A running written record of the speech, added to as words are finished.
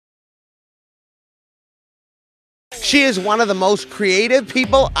She is one of the most creative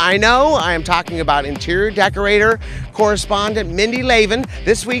people I know. I am talking about interior decorator, correspondent Mindy Laven.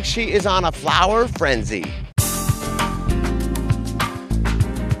 This week she is on a flower frenzy.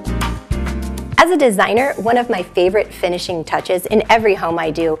 As a designer, one of my favorite finishing touches in every home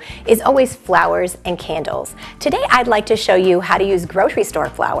I do is always flowers and candles. Today I'd like to show you how to use grocery store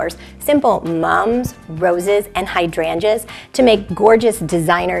flowers, simple mums, roses, and hydrangeas to make gorgeous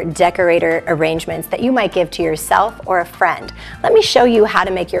designer decorator arrangements that you might give to yourself or a friend. Let me show you how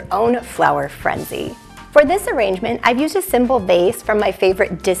to make your own flower frenzy. For this arrangement, I've used a simple vase from my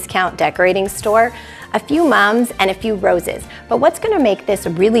favorite discount decorating store, a few mums, and a few roses. But what's going to make this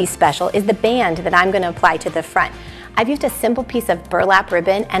really special is the band that I'm going to apply to the front. I've used a simple piece of burlap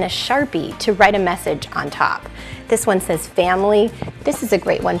ribbon and a Sharpie to write a message on top. This one says family. This is a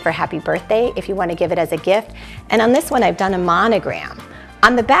great one for happy birthday if you want to give it as a gift. And on this one, I've done a monogram.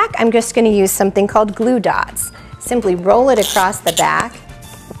 On the back, I'm just going to use something called glue dots. Simply roll it across the back,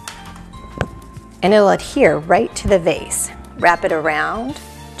 and it'll adhere right to the vase. Wrap it around,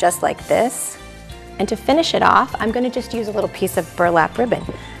 just like this. And to finish it off, I'm gonna just use a little piece of burlap ribbon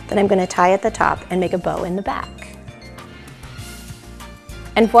that I'm gonna tie at the top and make a bow in the back.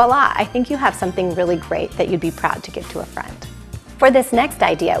 And voila, I think you have something really great that you'd be proud to give to a friend. For this next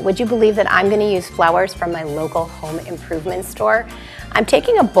idea, would you believe that I'm gonna use flowers from my local home improvement store? I'm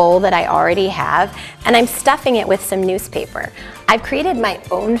taking a bowl that I already have and I'm stuffing it with some newspaper. I've created my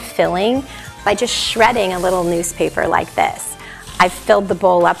own filling by just shredding a little newspaper like this. I've filled the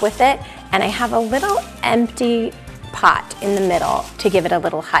bowl up with it, and I have a little empty pot in the middle to give it a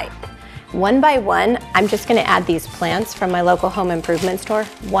little height. One by one, I'm just gonna add these plants from my local home improvement store,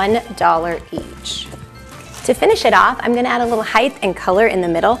 $1 each. To finish it off, I'm gonna add a little height and color in the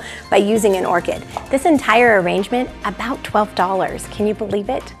middle by using an orchid. This entire arrangement, about $12. Can you believe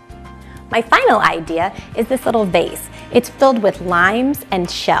it? My final idea is this little vase. It's filled with limes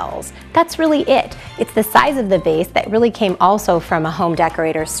and shells. That's really it. It's the size of the vase that really came also from a home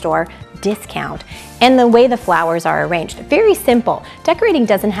decorator store, discount, and the way the flowers are arranged. Very simple. Decorating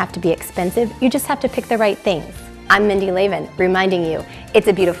doesn't have to be expensive. You just have to pick the right things. I'm Mindy Laven, reminding you, it's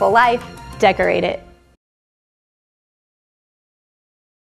a beautiful life. Decorate it.